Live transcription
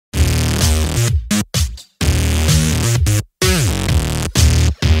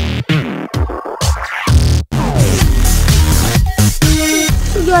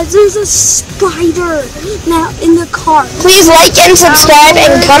there's a spider now in the car. Please like and subscribe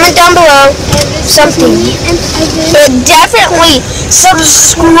and comment down below something. But definitely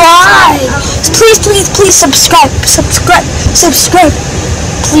subscribe. Please subscribe. Subscribe.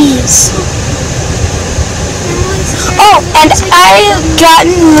 Please. Oh, and I've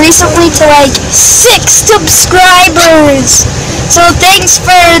gotten recently to like 6 subscribers. So thanks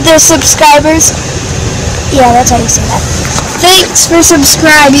for the subscribers. Yeah, that's how you say that. Thanks for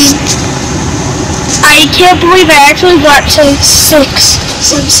subscribing. I can't believe I actually got to 6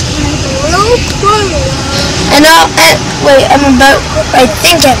 subscribers. And wait, I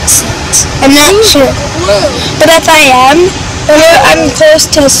think I'm 6. I'm not sure. But if I am, I'm close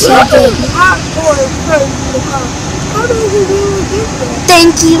to 7.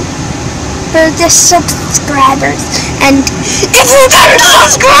 Thank you for the subscribers. And if you don't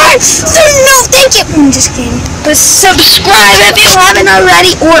subscribe, then no thank you. I'm just kidding. But subscribe if you haven't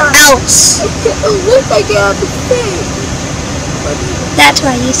already, or else. That's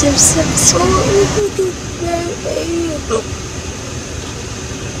why you subscribe.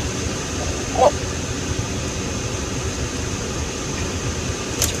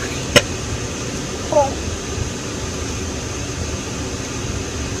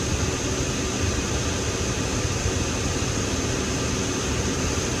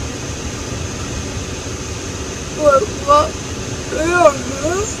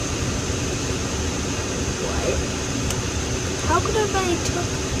 How could I have took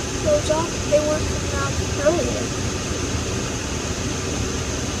those off? They weren't coming out earlier.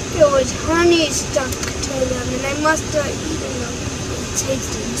 It was honey stuck to them, and I must have eaten them. It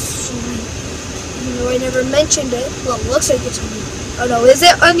tasted sweet. Even though I never mentioned it. Well, it looks like it's honey. Oh no, is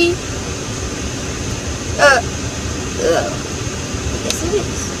it honey? Yes, it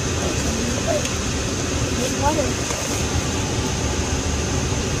is. It's water.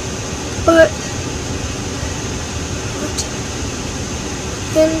 But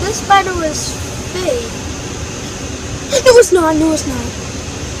then this spider was fake. No, it's not. No, it's not.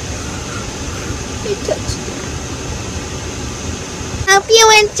 It touched it. Hope you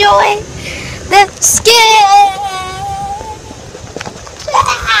enjoy the skin.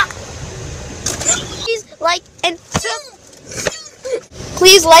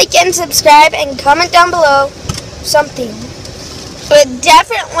 Please like and subscribe and comment down below something. But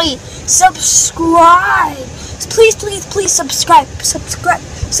definitely subscribe. Please subscribe.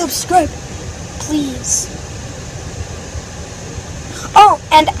 Please. Oh,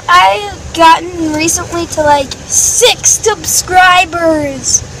 and I've gotten recently to like 6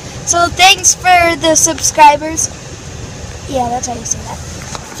 subscribers. So thanks for the subscribers. Yeah, that's how you say that.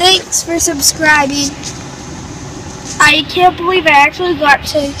 Thanks for subscribing. I can't believe I actually got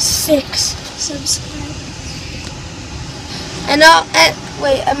to 6 subscribers. And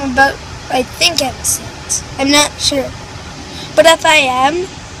wait, I think I'm 6. I'm not sure. But if I am,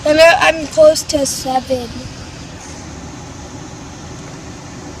 then I'm close to 7.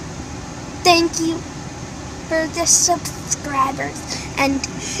 Thank you for the subscribers. And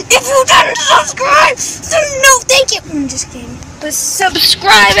if you don't subscribe, then no thank you. I'm just kidding. But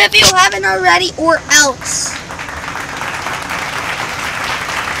subscribe if you haven't already, or else.